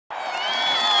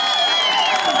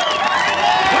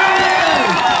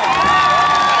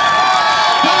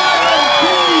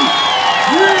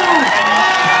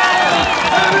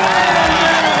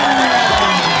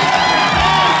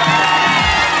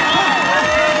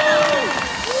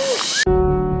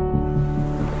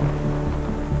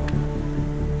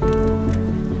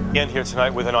joined here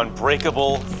tonight with an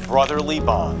unbreakable brotherly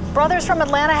bond. Brothers from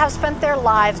Atlanta have spent their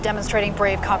lives demonstrating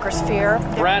brave conquers fear.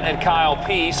 Brent and Kyle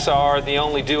Pease are the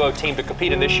only duo team to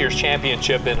compete in this year's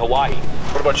championship in Hawaii.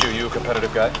 What about you? You a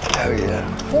competitive guy? Oh,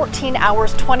 yeah. 14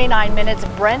 hours, 29 minutes,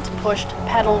 Brent pushed,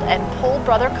 pedaled, and pulled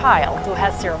brother Kyle, who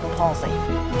has cerebral palsy.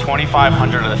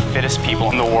 2,500 of the fittest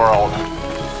people in the world.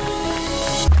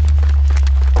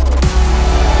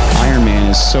 Ironman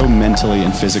is so mentally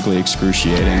and physically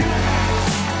excruciating.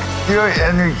 Your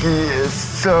energy is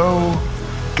so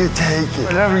contagious.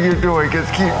 Whatever you're doing,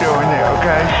 just keep doing it,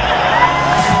 okay?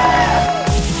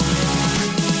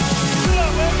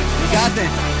 You got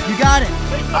this. You got it.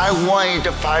 I want you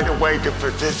to find a way to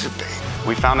participate.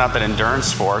 We found out that endurance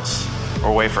sports were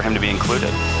a way for him to be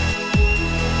included.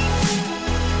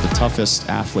 The toughest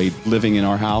athlete living in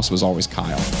our house was always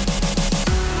Kyle.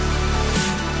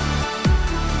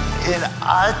 And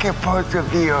I can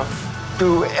persevere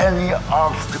through any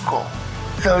obstacle.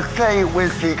 So say it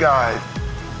with me, guys.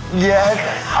 Yes,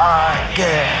 I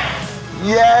can.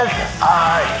 Yes,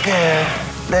 I can.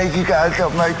 Thank you guys so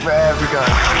much for having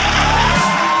us.